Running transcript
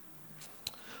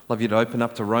love you to open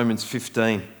up to Romans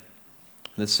 15.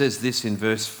 And it says this in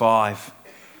verse 5.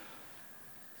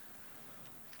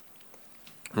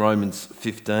 Romans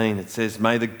 15, it says,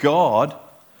 "May the God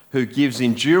who gives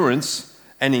endurance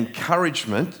and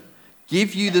encouragement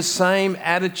give you the same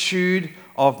attitude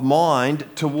of mind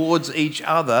towards each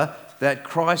other that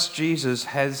Christ Jesus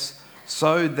has,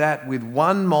 so that with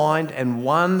one mind and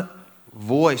one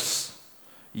voice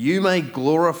you may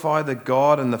glorify the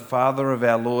God and the Father of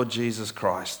our Lord Jesus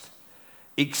Christ.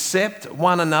 Accept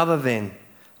one another then,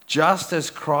 just as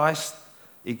Christ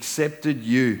accepted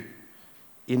you,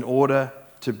 in order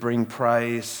to bring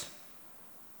praise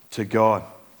to God."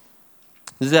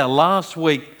 This is our last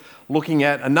week looking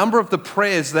at a number of the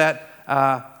prayers that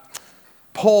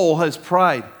Paul has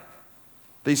prayed.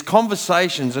 These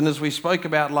conversations, and as we spoke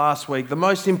about last week, the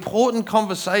most important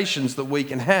conversations that we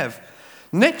can have.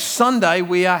 Next Sunday,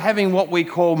 we are having what we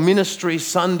call Ministry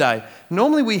Sunday.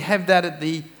 Normally we have that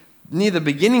near the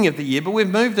beginning of the year, but we've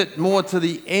moved it more to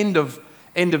the end of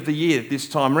the year this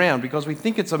time round because we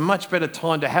think it's a much better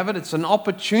time to have it. It's an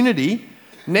opportunity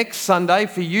next Sunday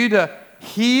for you to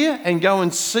hear and go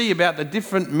and see about the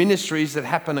different ministries that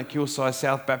happen at Kilsyth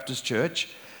South Baptist Church,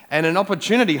 and an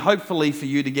opportunity hopefully for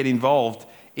you to get involved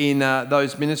in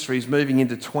those ministries moving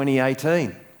into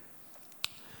 2018.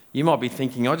 You might be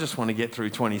thinking, I just want to get through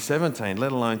 2017,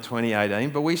 let alone 2018,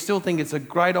 but we still think it's a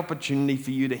great opportunity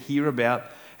for you to hear about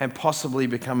and possibly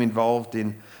become involved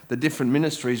in the different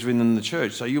ministries within the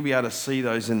church. So you'll be able to see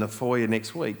those in the foyer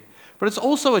next week. But it's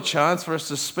also a chance for us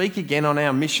to speak again on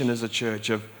our mission as a church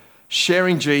of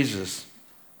sharing Jesus,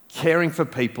 caring for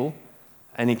people,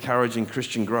 and encouraging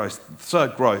Christian growth.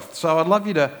 So I'd love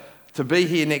you to be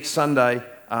here next Sunday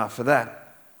for that.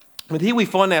 But here we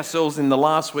find ourselves in the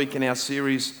last week in our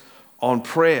series on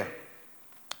prayer.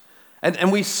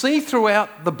 And we see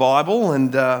throughout the Bible,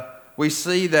 and we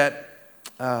see that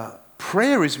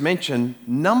prayer is mentioned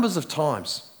numbers of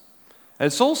times. And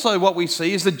it's also what we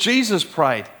see is that Jesus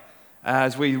prayed.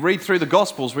 As we read through the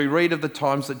Gospels, we read of the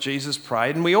times that Jesus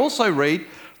prayed. And we also read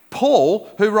Paul,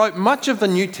 who wrote much of the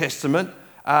New Testament,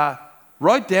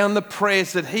 wrote down the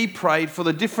prayers that he prayed for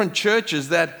the different churches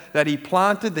that he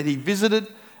planted, that he visited.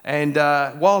 And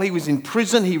while he was in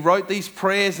prison, he wrote these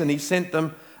prayers and he sent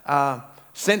them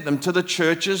to the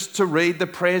churches to read the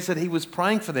prayers that he was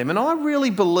praying for them. And I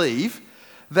really believe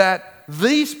that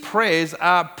these prayers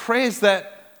are prayers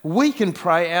that we can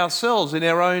pray ourselves in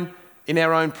our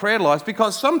own prayer lives,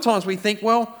 because sometimes we think,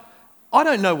 well, I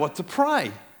don't know what to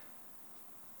pray.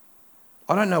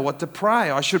 I don't know what to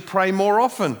pray. I should pray more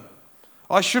often.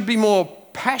 I should be more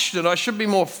passionate. I should be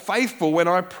more faithful when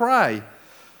I pray.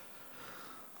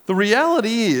 The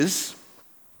reality is,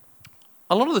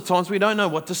 a lot of the times we don't know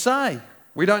what to say.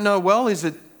 We don't know, well, is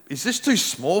this too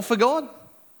small for God?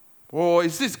 Or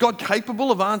is this God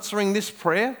capable of answering this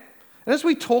prayer? And as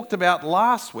we talked about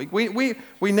last week, we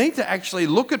need to actually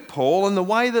look at Paul and the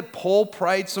way that Paul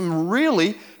prayed some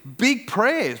really big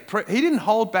prayers. He didn't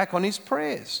hold back on his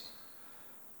prayers.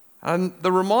 And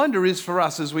the reminder is for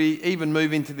us as we even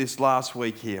move into this last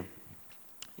week here,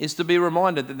 is to be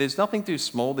reminded that there's nothing too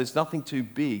small, there's nothing too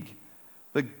big,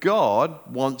 that God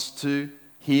wants to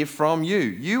hear from you.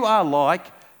 You are like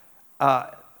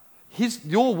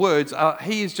your words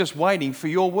he is just waiting for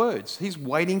your words. He's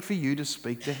waiting for you to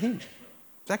speak to him.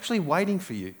 He's actually waiting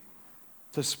for you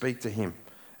to speak to him.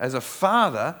 As a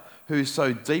father who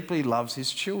so deeply loves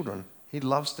his children, he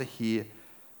loves to hear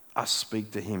us speak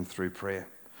to him through prayer.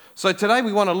 So today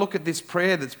we want to look at this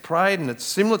prayer that's prayed, and it's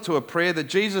similar to a prayer that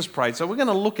Jesus prayed. So we're going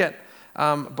to look at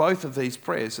both of these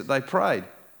prayers that they prayed.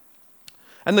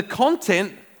 And the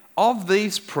content of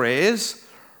these prayers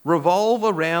revolve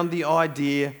around the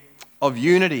idea of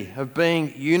unity, of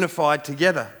being unified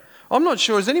together. I'm not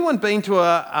sure, has anyone been to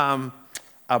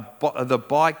the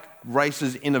bike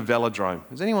races in a velodrome?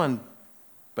 Has anyone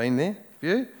been there?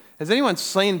 You? Has anyone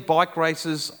seen bike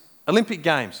races, Olympic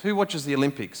Games? Who watches the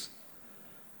Olympics?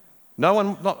 No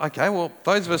one? Not, okay, well,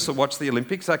 those of us that watch the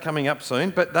Olympics are coming up soon,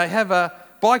 but they have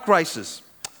bike races,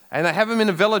 and they have them in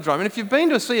a velodrome. And if you've been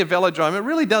to see a velodrome, it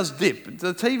really does dip.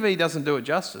 The TV doesn't do it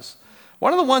justice.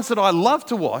 One of the ones that I love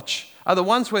to watch are the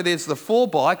ones where there's the 4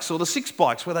 bikes or the 6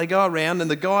 bikes where they go around,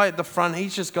 and the guy at the front,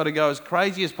 he's just got to go as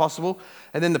crazy as possible,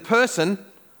 and then the person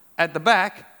at the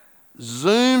back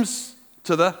zooms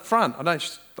to the front.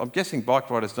 I'm guessing bike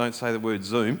riders don't say the word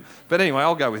zoom, but anyway,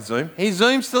 I'll go with zoom. He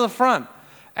zooms to the front.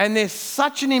 And there's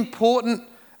such importance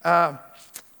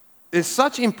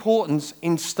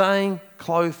in staying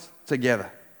close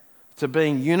together, to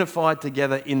being unified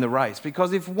together in the race.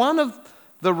 Because if one of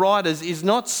the riders is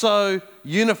not so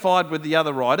unified with the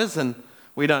other riders, and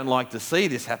we don't like to see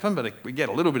this happen, but we get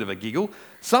a little bit of a giggle.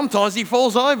 Sometimes he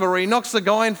falls over or he knocks the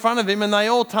guy in front of him and they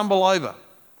all tumble over.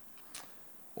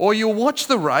 Or you'll watch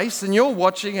the race and you're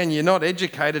watching and you're not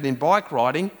educated in bike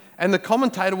riding, and the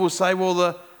commentator will say,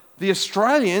 well, the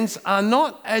Australians are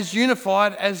not as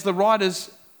unified as the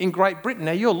riders in Great Britain.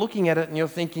 Now you're looking at it and you're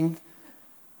thinking,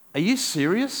 are you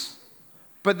serious?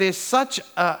 But there's such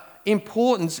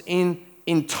importance in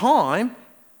time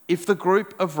if the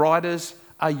group of riders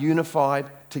are unified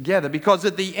together. Because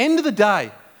at the end of the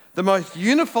day, the most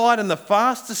unified and the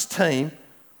fastest team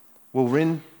will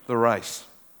win the race.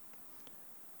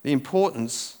 The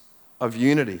importance of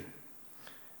unity.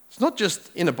 It's not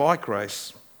just in a bike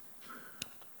race,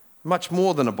 much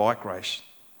more than a bike race.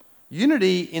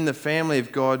 Unity in the family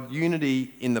of God,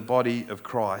 unity in the body of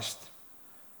Christ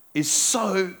is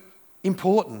so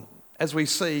important, as we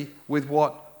see with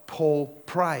what Paul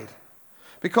prayed.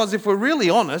 Because if we're really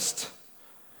honest,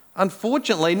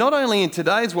 unfortunately, not only in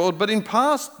today's world, but in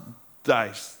past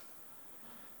days,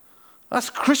 us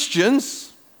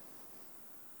Christians,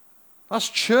 us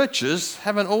churches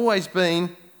haven't always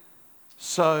been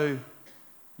so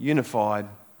unified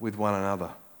with one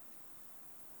another.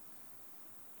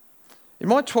 In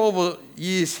my 12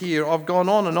 years here, I've gone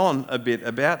on and on a bit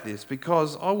about this,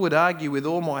 because I would argue with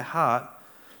all my heart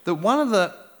that one of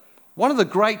the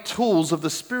great tools of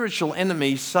the spiritual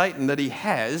enemy, Satan, that he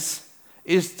has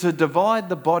is to divide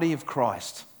the body of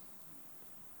Christ.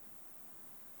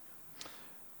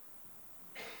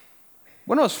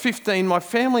 When I was 15, my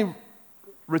family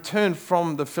returned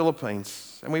from the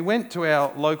Philippines and we went to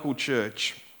our local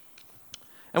church,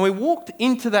 and we walked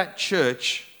into that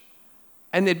church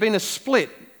and there'd been a split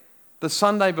the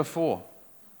Sunday before.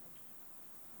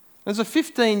 As a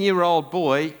 15-year-old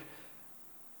boy,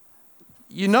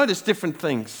 you notice different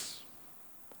things.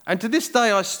 And to this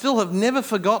day, I still have never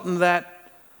forgotten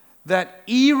that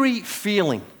eerie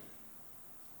feeling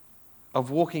of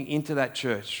walking into that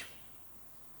church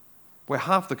where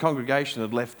half the congregation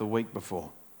had left the week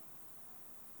before.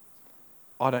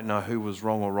 I don't know who was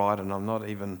wrong or right, and I'm not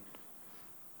even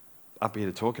up here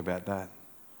to talk about that.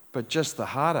 But just the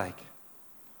heartache,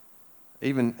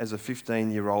 even as a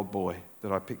 15-year-old boy,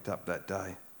 that I picked up that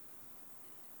day.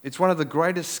 It's one of the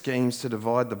greatest schemes to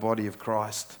divide the body of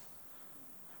Christ.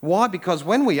 Why? Because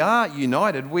when we are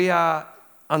united, we are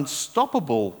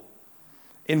unstoppable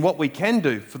in what we can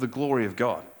do for the glory of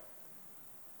God.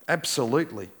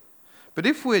 Absolutely. But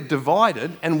if we're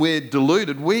divided and we're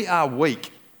deluded, we are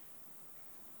weak.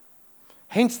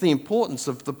 Hence the importance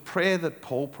of the prayer that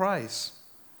Paul prays.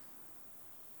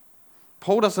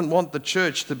 Paul doesn't want the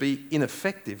church to be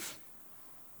ineffective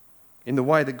in the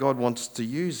way that God wants to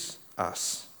use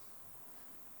us.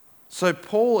 So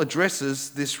Paul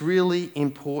addresses this really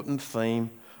important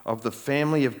theme of the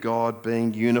family of God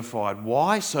being unified.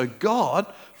 Why? So God,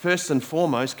 first and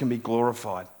foremost, can be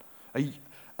glorified.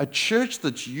 A church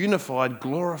that's unified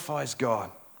glorifies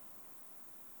God.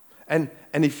 And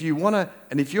if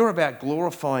you're about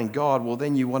glorifying God, well,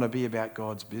 then you want to be about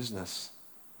God's business.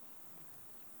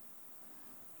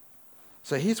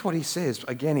 So here's what he says.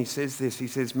 Again, he says this. He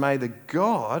says, may the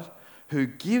God who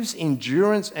gives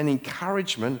endurance and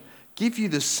encouragement give you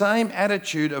the same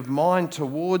attitude of mind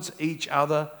towards each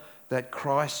other that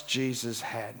Christ Jesus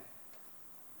had.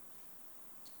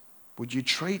 Would you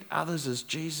treat others as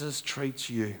Jesus treats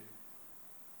you?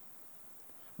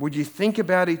 Would you think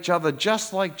about each other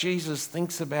just like Jesus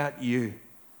thinks about you?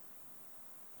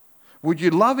 Would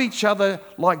you love each other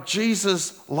like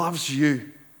Jesus loves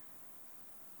you?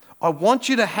 I want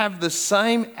you to have the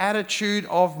same attitude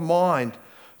of mind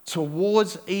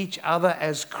towards each other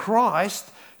as Christ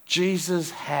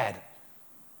Jesus had.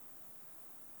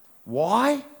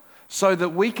 Why? So that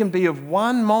we can be of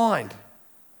one mind,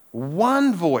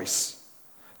 one voice,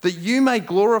 that you may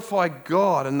glorify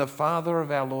God and the Father of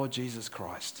our Lord Jesus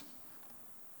Christ.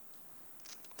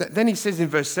 Then he says in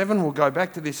verse 7, we'll go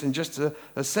back to this in just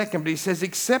a second, but he says,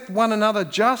 accept one another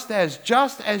just as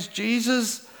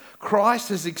Jesus Christ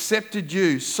has accepted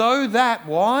you, so that,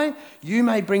 why? You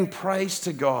may bring praise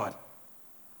to God.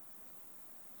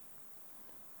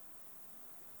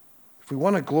 If we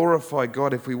want to glorify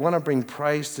God, if we want to bring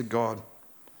praise to God,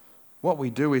 what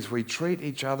we do is we treat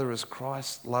each other as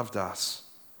Christ loved us.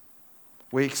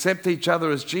 We accept each other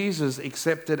as Jesus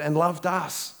accepted and loved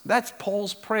us. That's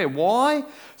Paul's prayer. Why?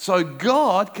 So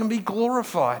God can be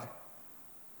glorified.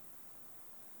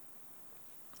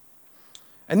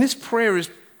 And this prayer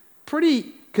is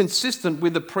pretty consistent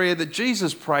with the prayer that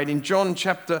Jesus prayed in John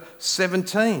chapter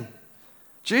 17.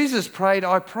 Jesus prayed,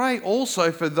 I pray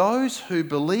also for those who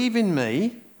believe in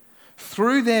me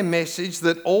through their message,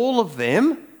 that all of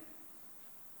them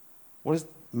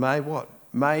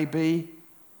May be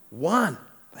one.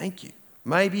 Thank you.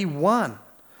 May be one.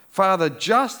 Father,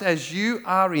 just as you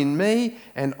are in me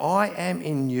and I am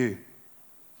in you.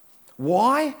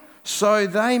 Why? So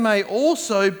they may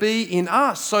also be in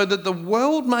us, so that the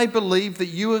world may believe that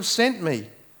you have sent me.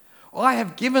 I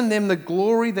have given them the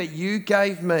glory that you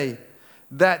gave me,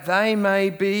 that they may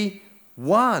be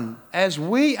one, as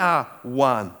we are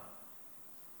one.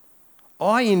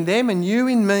 I in them and you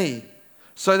in me,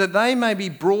 so that they may be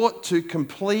brought to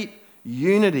complete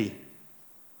unity.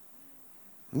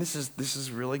 And this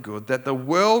is really good. That the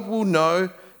world will know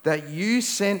that you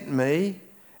sent me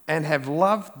and have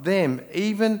loved them,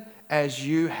 even as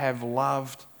you have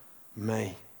loved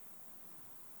me.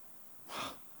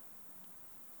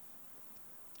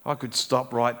 I could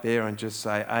stop right there and just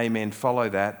say, amen, follow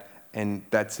that, and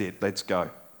that's it, let's go.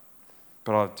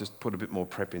 But I've just put a bit more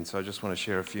prep in, so I just want to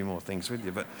share a few more things with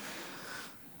you. But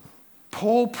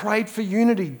Paul prayed for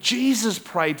unity. Jesus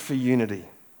prayed for unity.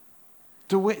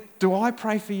 Do I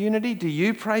pray for unity? Do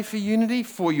you pray for unity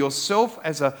for yourself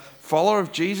as a follower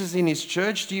of Jesus in his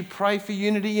church? Do you pray for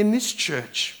unity in this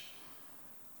church?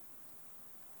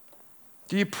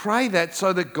 Do you pray that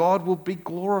so that God will be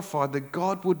glorified, that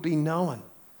God would be known?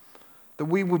 That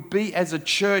we would be as a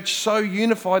church so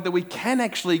unified that we can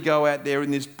actually go out there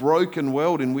in this broken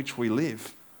world in which we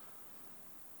live.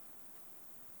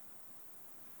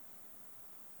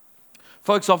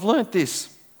 Folks, I've learnt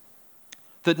this,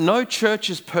 that no church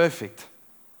is perfect.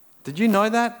 Did you know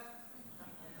that?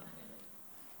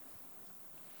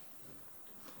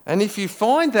 And if you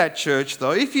find that church,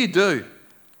 though, if you do,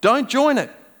 don't join it,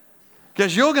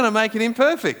 because you're going to make it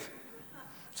imperfect.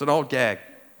 It's an old gag.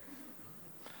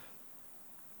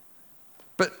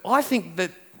 But I think that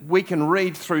we can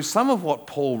read through some of what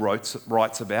Paul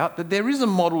writes about, that there is a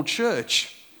model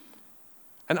church.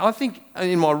 And I think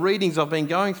in my readings I've been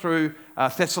going through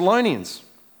Thessalonians.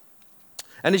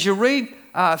 And as you read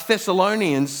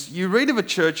Thessalonians, you read of a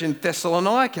church in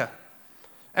Thessalonica.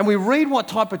 And we read what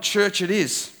type of church it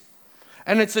is.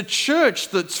 And it's a church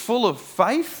that's full of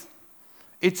faith,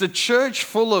 it's a church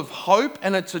full of hope,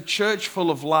 and it's a church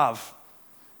full of love.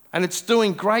 And it's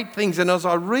doing great things. And as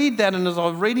I read that, and as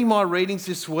I'm reading my readings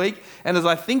this week, and as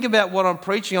I think about what I'm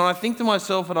preaching, and I think to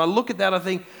myself, and I look at that, I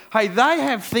think, hey, they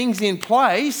have things in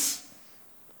place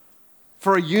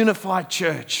for a unified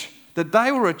church. That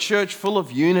they were a church full of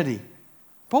unity.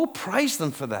 Paul praised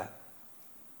them for that.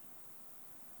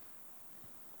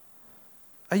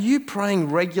 Are you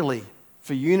praying regularly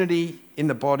for unity in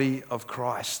the body of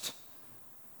Christ?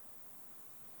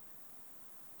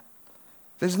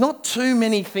 There's not too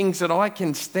many things that I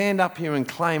can stand up here and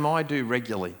claim I do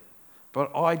regularly,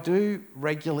 but I do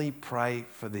regularly pray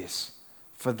for this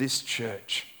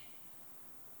church.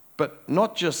 But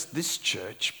not just this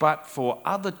church, but for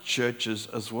other churches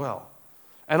as well.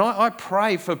 And I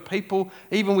pray for people,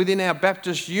 even within our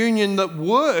Baptist Union, that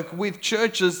work with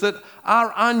churches that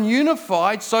are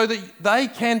ununified so that they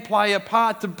can play a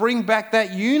part to bring back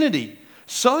that unity,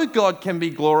 so God can be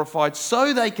glorified,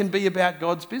 so they can be about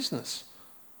God's business.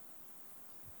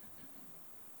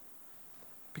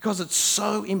 Because it's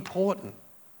so important.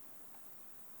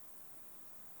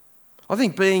 I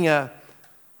think this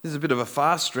is a bit of a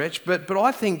fast stretch, but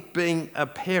I think being a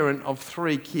parent of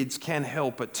 3 kids can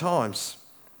help at times.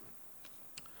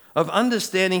 Of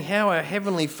understanding how our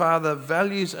Heavenly Father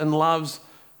values and loves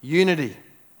unity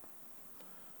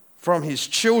from his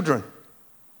children.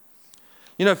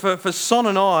 You know, for Son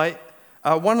and I,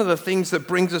 one of the things that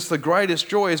brings us the greatest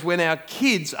joy is when our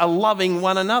kids are loving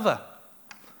one another.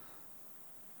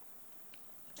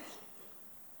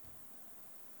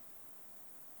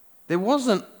 There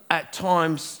wasn't at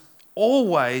times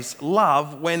always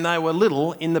love when they were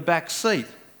little in the back seat.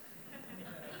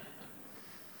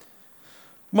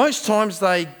 Most times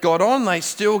they got on, they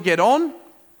still get on.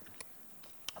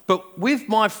 But with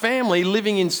my family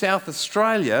living in South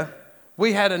Australia,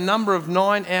 we had a number of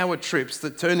 9-hour trips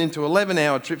that turned into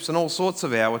 11-hour trips and all sorts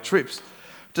of hour trips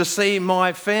to see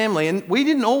my family. And we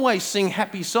didn't always sing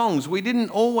happy songs. We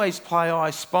didn't always play I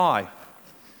Spy.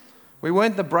 We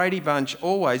weren't the Brady Bunch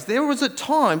always. There was at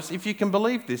times, if you can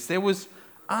believe this, there was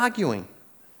arguing.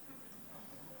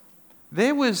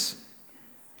 There was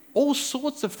all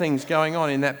sorts of things going on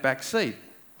in that back seat.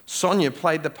 Sonia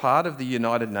played the part of the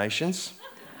United Nations.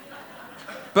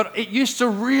 But it used to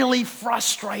really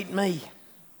frustrate me.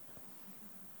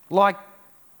 Like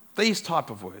these type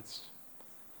of words.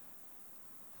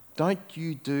 Don't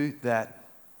you do that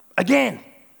again.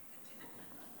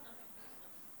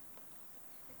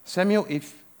 Samuel,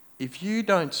 if you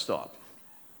don't stop,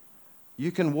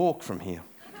 you can walk from here.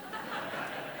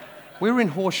 We're in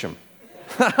Horsham.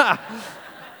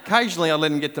 Occasionally I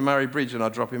let him get to Murray Bridge and I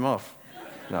drop him off.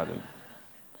 No, I didn't.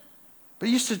 But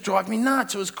it used to drive me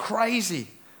nuts. It was crazy.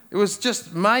 It was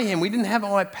just mayhem. We didn't have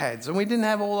iPads and we didn't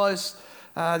have all those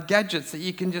gadgets that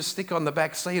you can just stick on the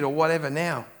back seat or whatever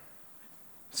now.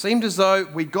 It seemed as though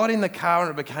we got in the car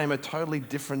and it became a totally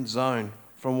different zone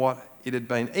from what it had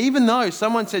been. Even though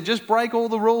someone said, just break all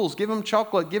the rules, give them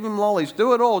chocolate, give them lollies,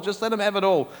 do it all, just let them have it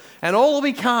all, and all will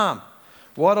be calm.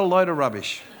 What a load of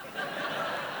rubbish.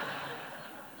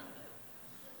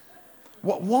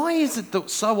 Why is it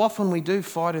that so often we do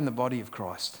fight in the body of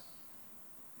Christ?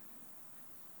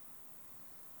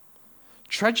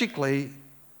 Tragically,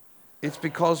 it's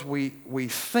because we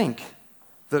think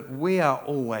that we are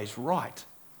always right.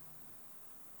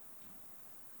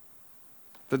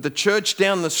 That the church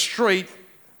down the street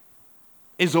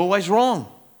is always wrong.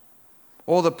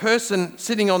 Or the person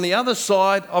sitting on the other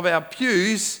side of our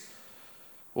pews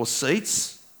or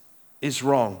seats is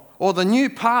wrong. Or the new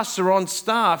pastor on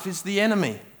staff is the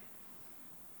enemy.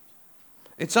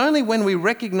 It's only when we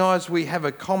recognise we have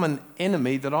a common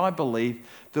enemy that I believe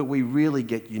that we really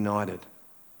get united.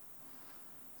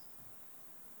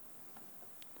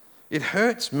 It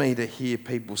hurts me to hear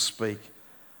people speak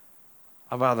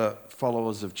of other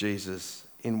followers of Jesus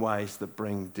in ways that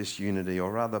bring disunity,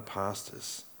 or other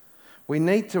pastors. We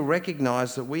need to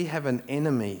recognise that we have an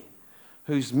enemy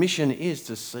whose mission is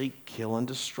to seek, kill and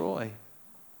destroy.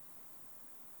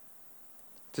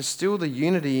 To steal the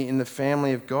unity in the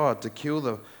family of God, to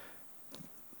kill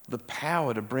the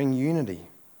power to bring unity.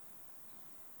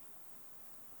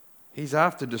 He's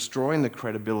after destroying the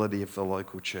credibility of the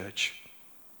local church.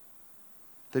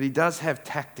 That he does have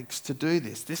tactics to do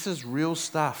this. This is real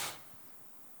stuff.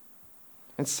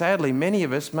 And sadly, many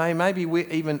of us maybe we're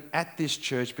even at this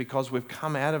church because we've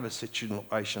come out of a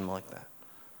situation like that.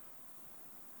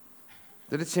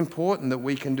 That it's important that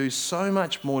we can do so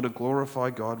much more to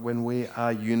glorify God when we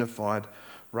are unified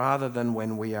rather than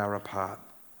when we are apart.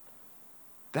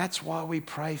 That's why we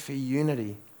pray for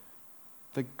unity.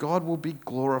 That God will be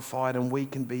glorified and we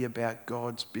can be about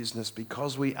God's business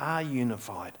because we are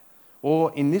unified.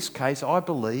 Or in this case, I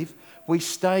believe, we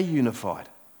stay unified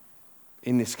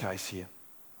in this case here.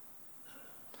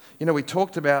 You know, we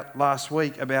talked about last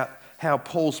week about how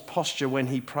Paul's posture when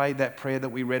he prayed that prayer that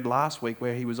we read last week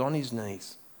where he was on his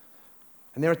knees.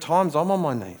 And there are times I'm on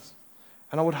my knees.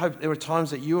 And I would hope there are times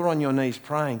that you are on your knees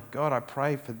praying, God, I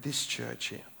pray for this church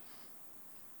here,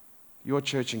 your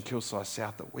church in Kilsyth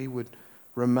South, that we would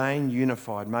remain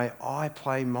unified. May I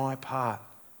play my part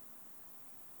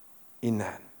in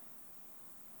that.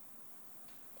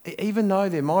 Even though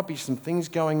there might be some things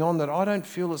going on that I don't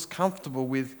feel as comfortable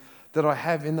with that I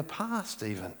have in the past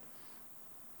even.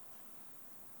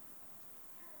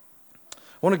 I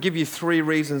want to give you 3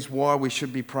 reasons why we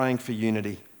should be praying for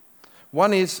unity.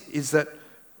 One is that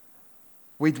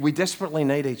we desperately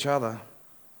need each other.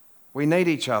 We need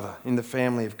each other in the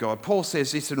family of God. Paul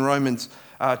says this in Romans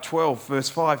 12, verse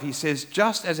 5. He says,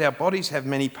 just as our bodies have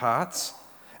many parts,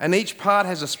 and each part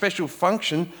has a special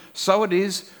function, so it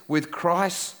is with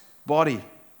Christ's body.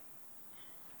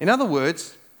 In other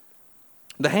words,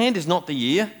 the hand is not the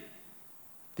ear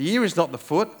is not the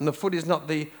foot, and the foot is not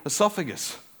the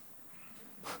esophagus.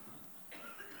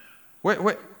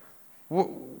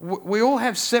 We all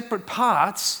have separate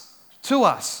parts to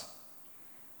us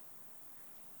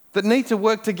that need to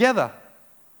work together.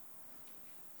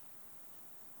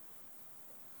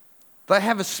 They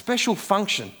have a special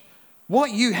function.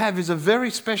 What you have is a very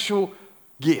special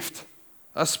gift,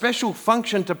 a special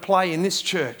function to play in this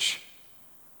church.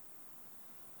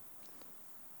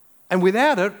 And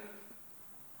without it,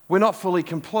 we're not fully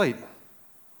complete.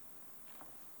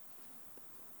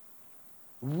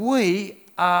 We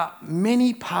are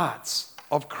many parts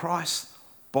of Christ's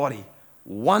body,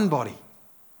 one body.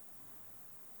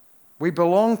 We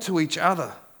belong to each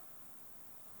other.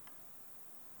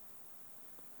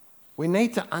 We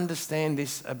need to understand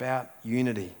this about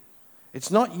unity.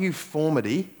 It's not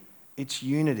uniformity, it's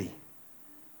unity.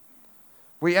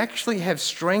 We actually have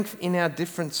strength in our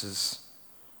differences.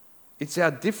 It's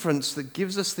our difference that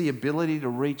gives us the ability to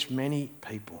reach many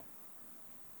people.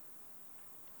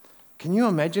 Can you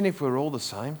imagine if we're all the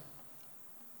same?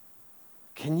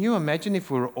 Can you imagine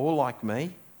if we're all like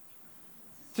me?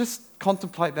 Just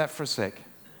contemplate that for a sec.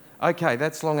 Okay,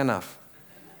 that's long enough.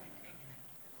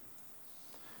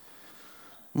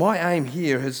 My aim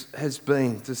here has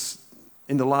been,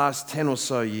 in the last 10 or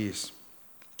so years,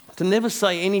 to never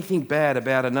say anything bad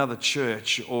about another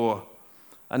church or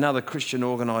another Christian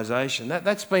organisation.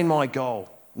 That's been my goal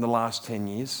in the last 10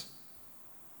 years.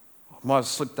 I might have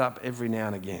slipped up every now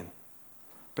and again.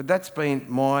 But that's been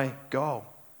my goal.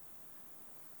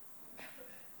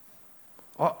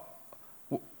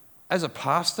 As a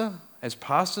pastor, as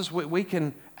pastors, we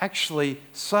can actually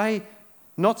say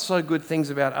not so good things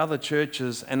about other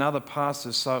churches and other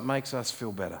pastors so it makes us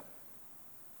feel better.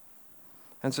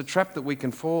 And it's a trap that we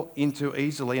can fall into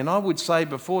easily. And I would say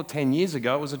before 10 years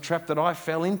ago, it was a trap that I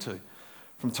fell into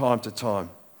from time to time.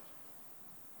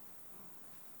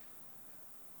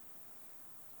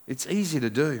 It's easy to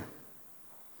do.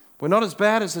 We're not as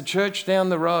bad as the church down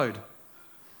the road.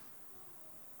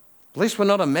 At least we're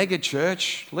not a mega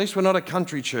church. At least we're not a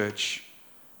country church.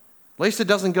 At least it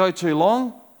doesn't go too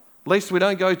long. At least we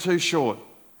don't go too short.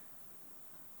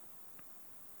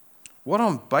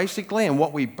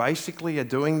 What we basically are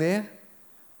doing there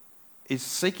is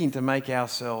seeking to make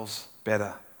ourselves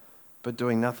better, but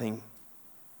doing nothing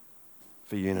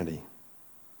for unity.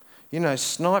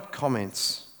 Snipe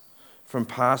comments from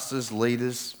pastors,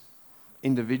 leaders,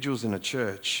 individuals in a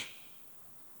church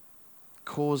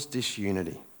cause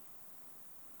disunity.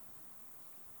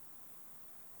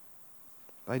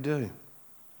 They do.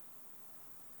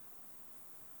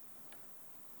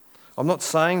 I'm not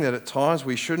saying that at times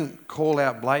we shouldn't call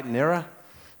out blatant error.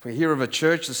 If we hear of a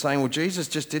church that's saying, well, Jesus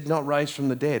just did not raise from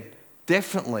the dead.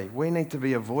 Definitely, we need to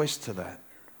be a voice to that.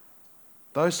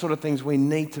 Those sort of things, we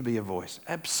need to be a voice.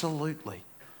 Absolutely.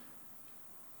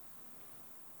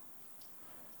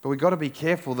 But we've got to be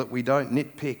careful that we don't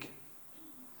nitpick.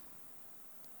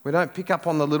 We don't pick up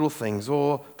on the little things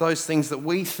or those things that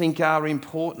we think are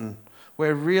important,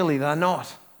 where really they're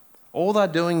not. All they're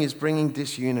doing is bringing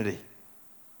disunity.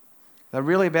 They're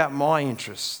really about my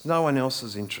interests, no one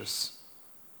else's interests.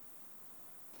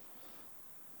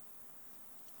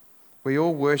 We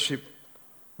all worship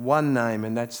one name,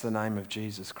 and that's the name of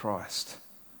Jesus Christ.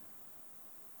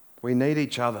 We need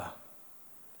each other,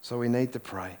 so we need to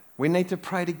pray. We need to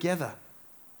pray together.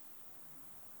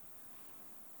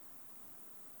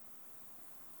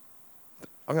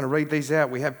 I'm going to read these out.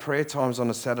 We have prayer times on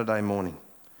a Saturday morning.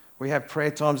 We have prayer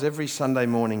times every Sunday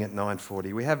morning at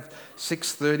 9:40. We have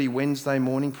 6:30 Wednesday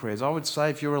morning prayers. I would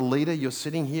say if you're a leader, you're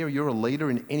sitting here, you're a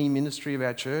leader in any ministry of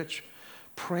our church,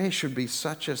 prayer should be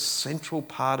such a central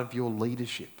part of your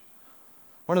leadership.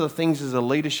 One of the things as a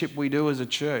leadership we do as a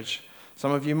church,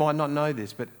 some of you might not know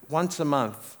this, but once a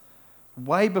month,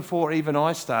 way before even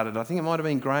I started, I think it might have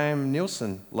been Graham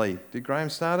Nielsen lead. Did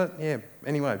Graham start it? Yeah.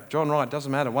 Anyway, John Wright,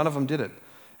 doesn't matter. One of them did it.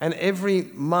 And every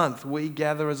month we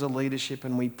gather as a leadership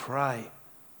and we pray.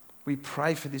 We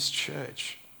pray for this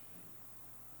church.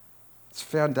 It's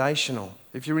foundational.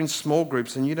 If you're in small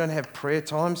groups and you don't have prayer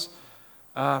times,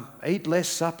 eat less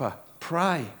supper.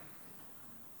 Pray.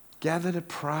 Gather to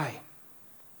pray.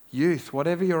 Youth,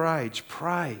 whatever your age,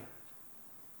 pray.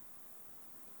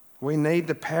 We need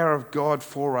the power of God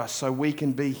for us so we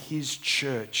can be His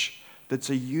church. That's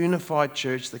a unified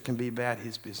church that can be about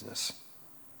His business.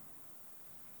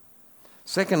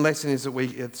 Second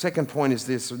point is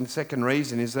this, and the second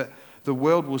reason is that the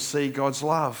world will see God's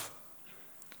love.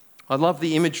 I love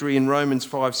the imagery in Romans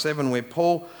 5:7 where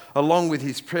Paul, along with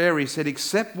his prayer, he said,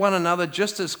 accept one another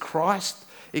just as Christ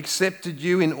accepted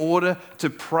you in order to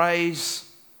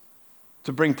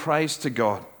bring praise to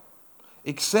God.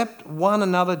 Accept one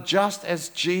another just as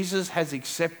Jesus has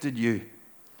accepted you.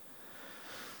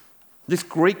 This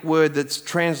Greek word that's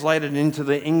translated into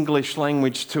the English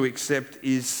language to accept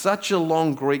is such a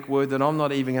long Greek word that I'm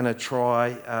not even going to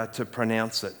try to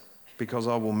pronounce it because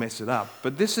I will mess it up.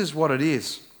 But this is what it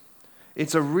is.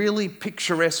 It's a really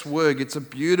picturesque word. It's a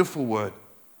beautiful word.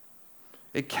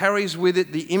 It carries with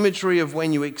it the imagery of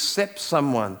when you accept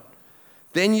someone,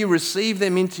 then you receive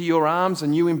them into your arms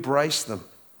and you embrace them.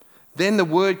 Then the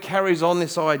word carries on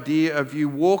this idea of you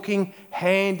walking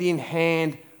hand in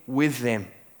hand with them.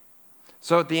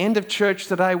 So at the end of church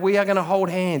today, we are going to hold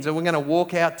hands and we're going to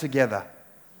walk out together.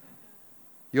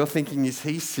 You're thinking, is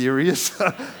he serious?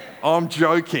 I'm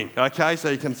joking, okay?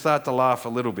 So you can start to laugh a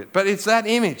little bit. But it's that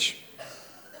image.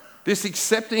 This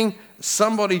accepting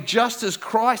somebody just as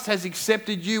Christ has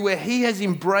accepted you, where He has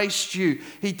embraced you.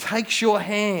 He takes your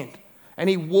hand and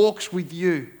He walks with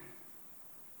you.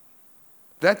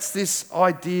 That's this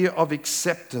idea of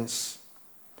acceptance.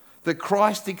 That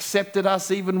Christ accepted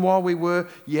us even while we were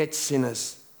yet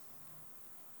sinners.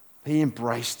 He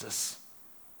embraced us.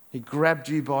 He grabbed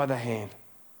you by the hand.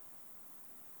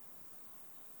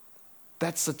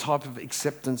 That's the type of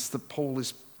acceptance that Paul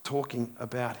is talking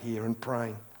about here and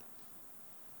praying.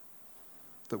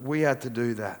 That we are to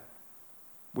do that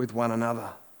with one another.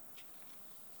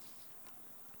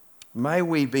 May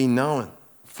we be known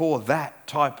for that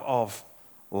type of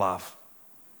love.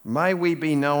 May we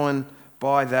be known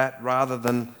by that rather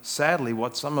than, sadly,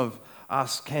 what some of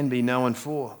us can be known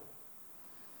for.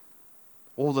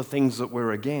 All the things that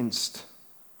we're against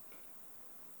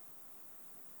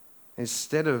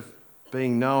instead of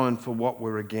being known for what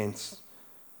we're against.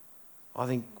 I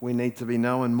think we need to be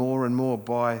known more and more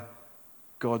by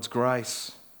God's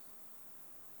grace.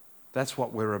 That's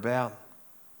what we're about.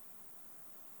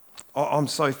 I'm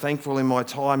so thankful in my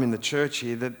time in the church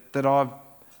here that I've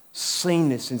seen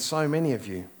this in so many of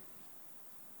you.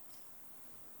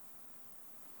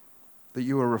 That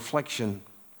you are a reflection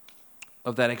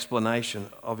of that explanation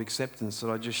of acceptance that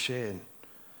I just shared.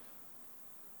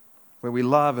 Where we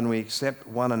love and we accept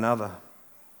one another.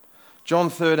 John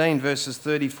 13 verses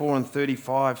 34 and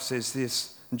 35 says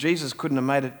this. And Jesus couldn't have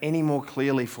made it any more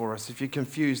clearly for us. If you're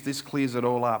confused, this clears it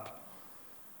all up.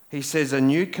 He says, "A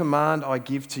new command I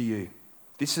give to you."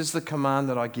 This is the command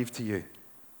that I give to you.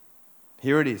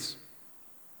 Here it is.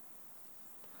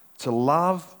 To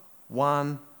love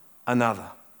one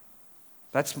another.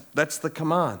 That's the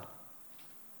command.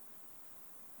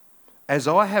 As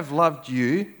I have loved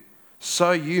you,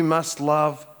 so you must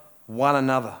love one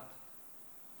another.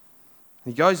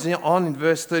 He goes on in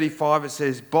verse 35, it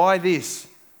says, by this.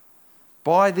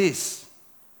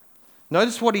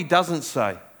 Notice what he doesn't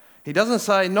say. He doesn't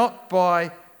say not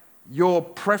by your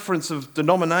preference of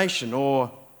denomination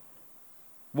or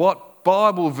what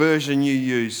Bible version you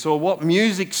use or what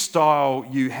music style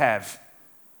you have.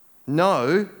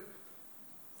 No,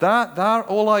 they're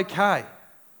all okay.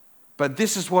 But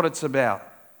this is what it's about.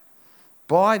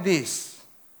 By this,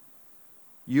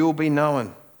 you'll be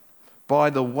known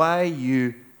by the way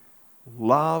you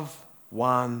love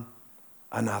one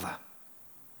another.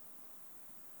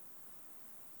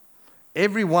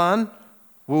 Everyone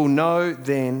will know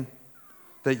then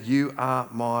that you are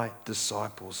my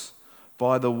disciples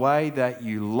by the way that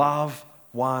you love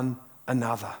one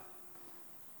another.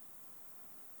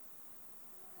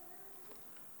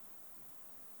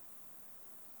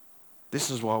 This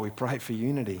is why we pray for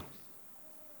unity.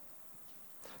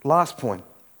 Last point.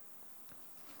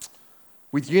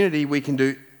 With unity, we can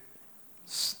do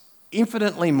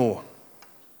infinitely more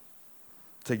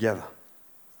together.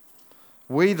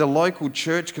 We, the local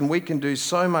church, we can do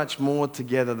so much more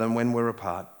together than when we're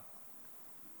apart.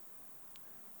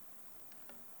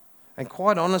 And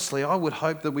quite honestly, I would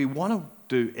hope that we want to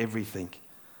do everything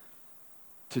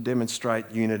to demonstrate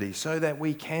unity so that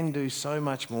we can do so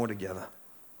much more together.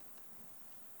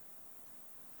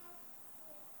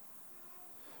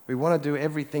 We want to do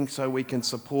everything so we can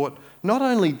support not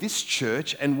only this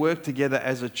church and work together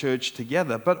as a church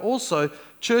together, but also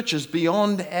churches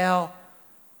beyond our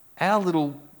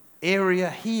little area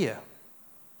here.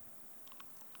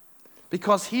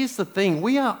 Because here's the thing,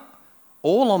 we are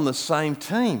all on the same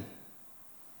team.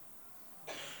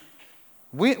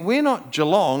 We're not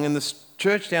Geelong and the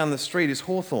church down the street is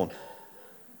Hawthorn.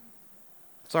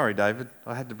 Sorry, David,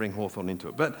 I had to bring Hawthorn into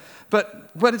it. But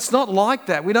it's not like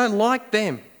that. We don't like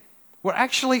them. We're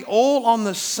actually all on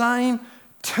the same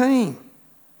team.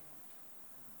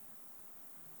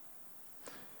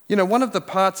 You know, one of the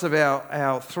parts of our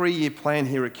 3-year plan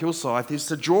here at Kilsyth is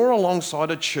to draw alongside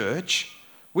a church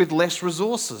with less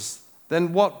resources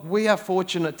than what we are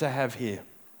fortunate to have here.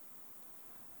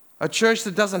 A church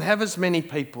that doesn't have as many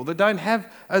people, that don't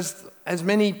have as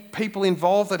many people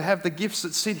involved that have the gifts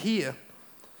that sit here.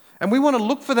 And we want to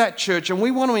look for that church and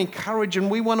we want to encourage and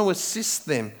we want to assist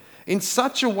them in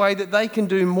such a way that they can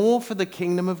do more for the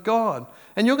kingdom of God.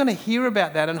 And you're going to hear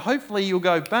about that and hopefully you'll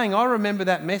go, bang, I remember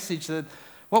that message that,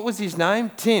 what was his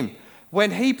name? Tim.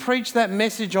 When he preached that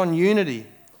message on unity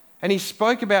and he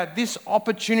spoke about this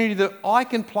opportunity that I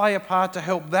can play a part to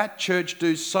help that church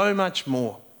do so much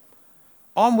more.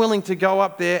 I'm willing to go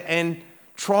up there and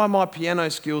try my piano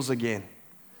skills again.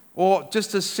 Or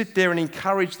just to sit there and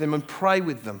encourage them and pray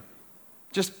with them.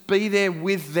 Just be there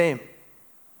with them.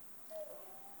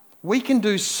 We can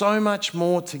do so much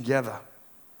more together.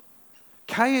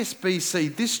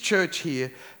 KSBC, this church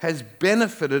here, has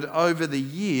benefited over the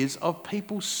years of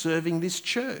people serving this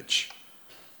church.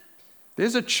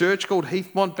 There's a church called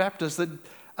Heathmont Baptist that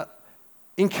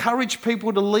encouraged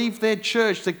people to leave their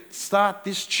church to start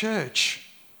this church.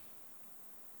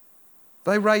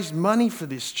 They raised money for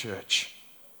this church.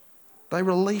 They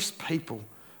released people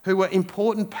who were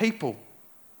important people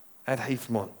at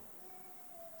Heathmont.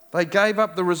 They gave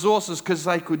up the resources because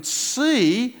they could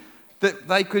see that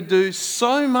they could do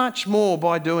so much more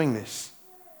by doing this.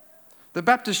 The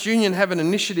Baptist Union have an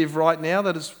initiative right now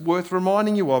that is worth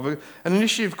reminding you of, an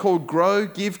initiative called Grow,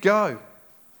 Give, Go.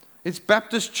 It's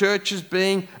Baptist churches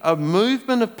being a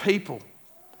movement of people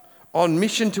on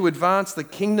mission to advance the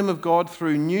kingdom of God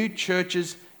through new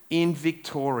churches in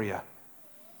Victoria.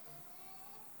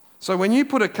 So when you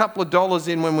put a couple of dollars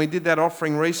in when we did that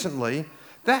offering recently,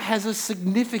 that has a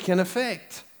significant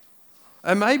effect.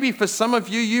 And maybe for some of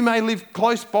you, you may live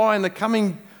close by in the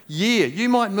coming year. You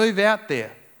might move out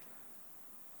there.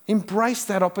 Embrace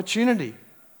that opportunity.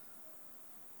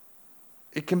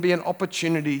 It can be an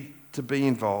opportunity to be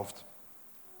involved.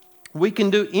 We can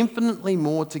do infinitely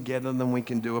more together than we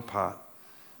can do apart.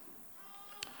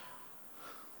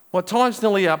 Well, time's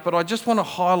nearly up, but I just want to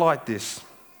highlight this.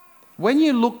 When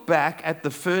you look back at the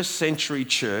first century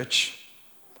church,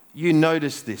 you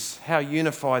notice this, how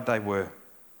unified they were.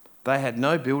 They had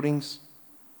no buildings.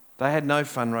 They had no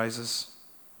fundraisers.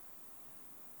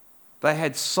 They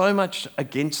had so much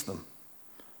against them.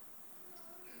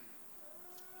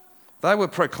 They were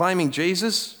proclaiming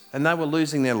Jesus and they were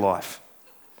losing their life.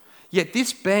 Yet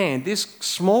this band, this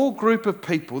small group of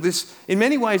people, this in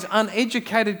many ways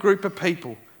uneducated group of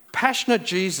people, passionate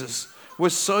Jesus,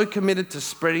 was so committed to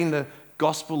spreading the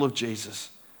gospel of Jesus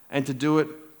and to do it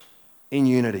in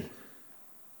unity.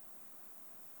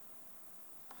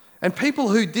 And people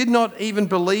who did not even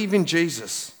believe in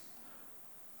Jesus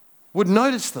would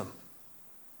notice them.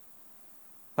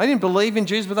 They didn't believe in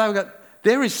Jesus, but they would go,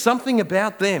 there is something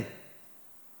about them.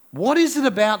 What is it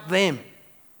about them?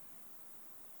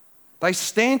 They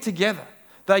stand together.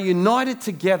 They're united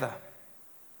together.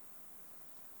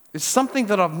 It's something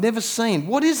that I've never seen.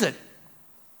 What is it?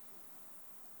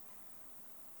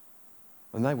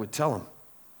 And they would tell them.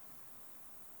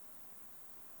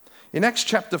 In Acts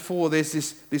chapter 4, there's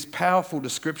this powerful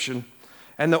description.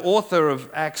 And the author of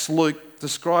Acts, Luke,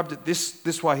 described it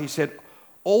this way. He said,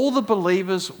 all the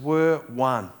believers were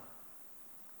one.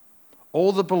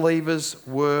 All the believers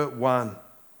were one.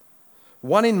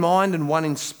 One in mind and one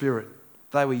in spirit.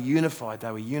 They were unified.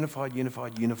 They were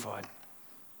unified.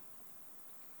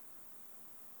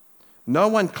 No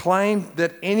one claimed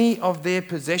that any of their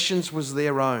possessions was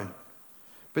their own,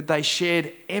 but they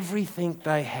shared everything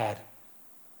they had.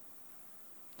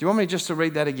 Do you want me just to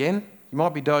read that again? You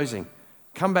might be dozing.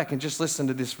 Come back and just listen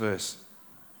to this verse.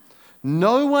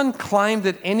 No one claimed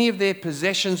that any of their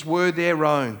possessions were their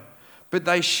own, but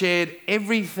they shared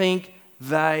everything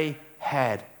they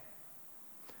had.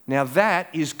 Now that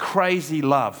is crazy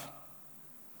love.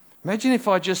 Imagine if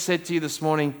I just said to you this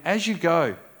morning, as you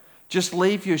go, just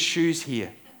leave your shoes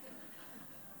here.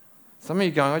 Some of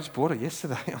you are going, I just bought it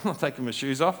yesterday. I'm not taking my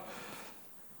shoes off.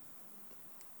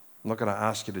 I'm not going to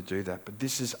ask you to do that, but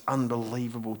this is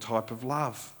unbelievable type of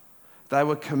love. They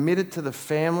were committed to the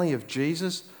family of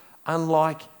Jesus,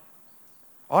 unlike,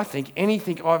 I think,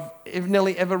 anything I've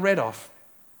nearly ever read of.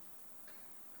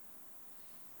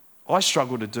 I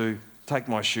struggle to take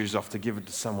my shoes off to give it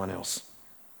to someone else.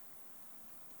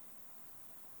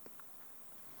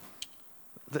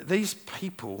 These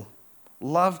people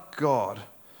loved God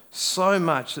so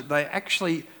much that they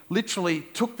actually literally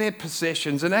took their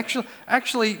possessions and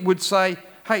actually would say,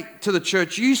 hey, to the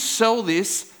church, you sell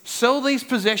these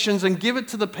possessions and give it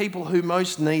to the people who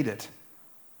most need it.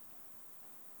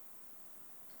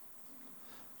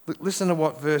 Listen to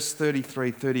what verse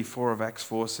 33, 34 of Acts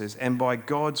 4 says. And by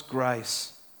God's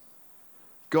grace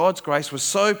was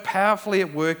so powerfully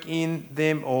at work in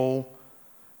them all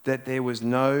that there was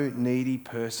no needy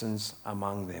persons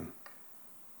among them.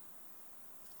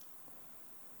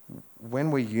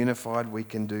 When we're unified, we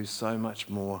can do so much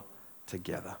more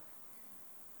together.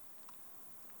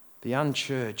 The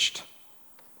unchurched,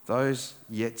 those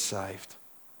yet saved,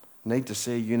 need to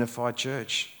see a unified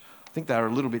church. I think they're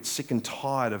a little bit sick and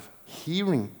tired of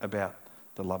hearing about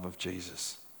the love of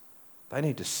Jesus. They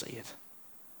need to see it.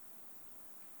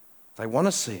 They want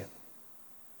to see it.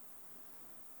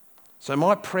 So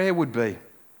my prayer would be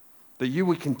that you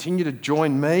would continue to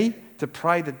join me to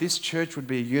pray that this church would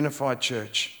be a unified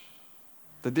church,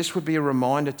 that this would be a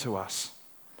reminder to us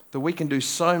that we can do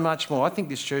so much more. I think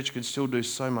this church could still do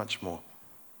so much more.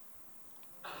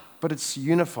 But it's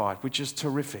unified, which is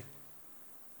terrific.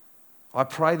 I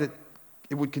pray that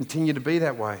it would continue to be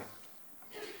that way.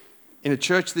 In a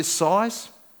church this size,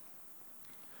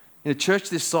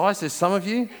 there's some of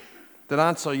you that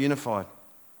aren't so unified.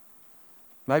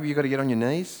 Maybe you've got to get on your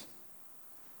knees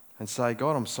and say,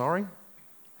 God, I'm sorry.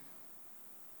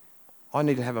 I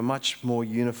need to have a much more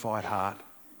unified heart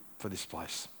for this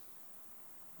place.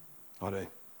 I do.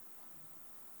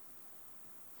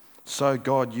 So,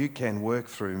 God, you can work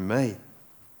through me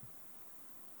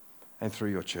and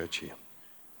through your church here.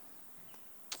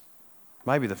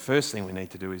 Maybe the first thing we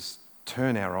need to do is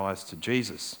turn our eyes to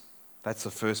Jesus. That's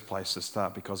the first place to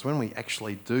start, because when we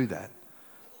actually do that,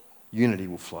 unity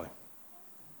will flow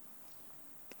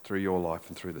through your life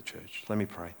and through the church. Let me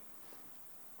pray.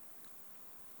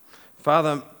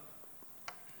 Father,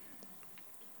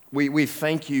 we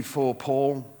thank you for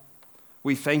Paul.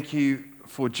 We thank you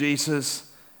for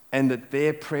Jesus and that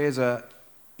their prayers are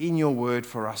in your word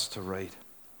for us to read.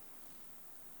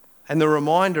 And the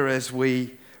reminder as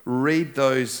we read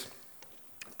those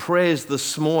prayers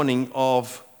this morning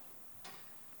of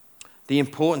the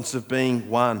importance of being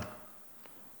one.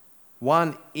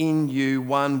 One in you,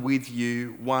 one with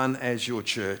you, one as your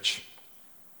church.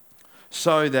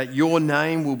 So that your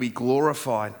name will be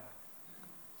glorified.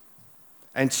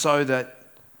 And so that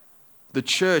the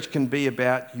church can be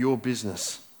about your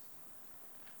business.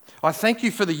 I thank you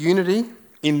for the unity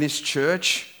in this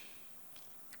church.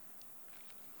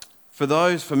 For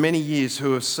those for many years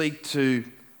who have sought to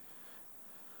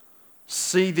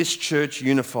see this church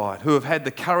unified, who have had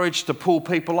the courage to pull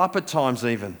people up at times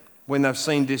even when they've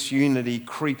seen disunity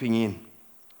creeping in.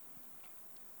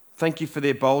 Thank you for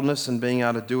their boldness and being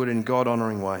able to do it in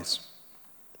God-honouring ways.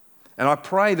 And I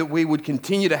pray that we would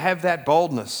continue to have that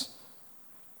boldness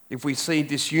if we see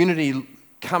disunity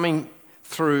coming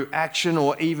through action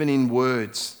or even in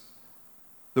words,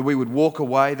 that we would walk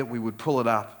away, that we would pull it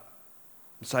up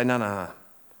and say, no,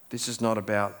 this is not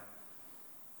about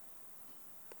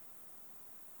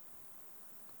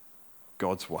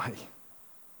God's way.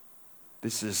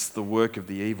 This is the work of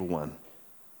the evil one.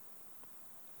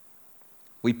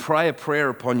 We pray a prayer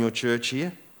upon your church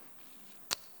here,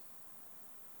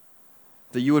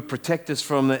 that you would protect us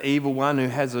from the evil one who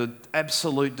has an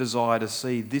absolute desire to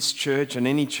see this church and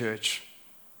any church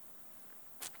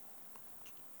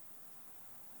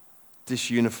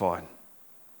disunified.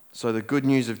 So the good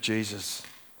news of Jesus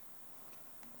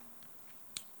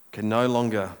can no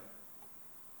longer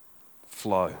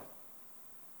flow.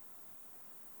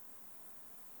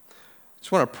 I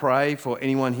just want to pray for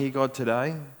anyone here, God,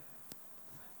 today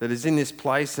that is in this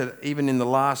place that even in the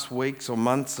last weeks or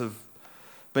months have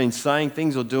been saying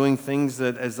things or doing things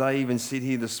that as they even sit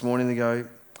here this morning, they go,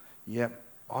 yep,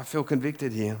 I feel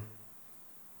convicted here.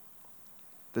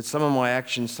 That some of my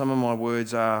actions, some of my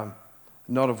words are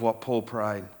not of what Paul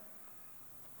prayed.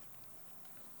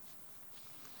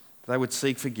 They would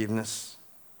seek forgiveness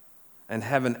and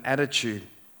have an attitude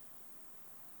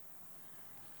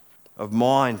of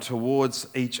mind towards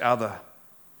each other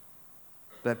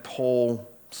that Paul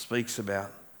speaks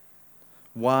about.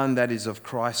 One that is of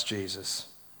Christ Jesus.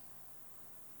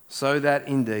 So that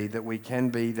indeed that we can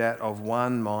be that of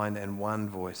one mind and one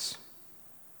voice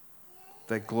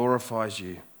that glorifies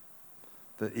you,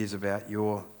 that is about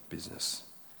your business.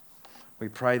 We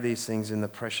pray these things in the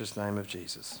precious name of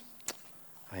Jesus.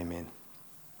 Amen.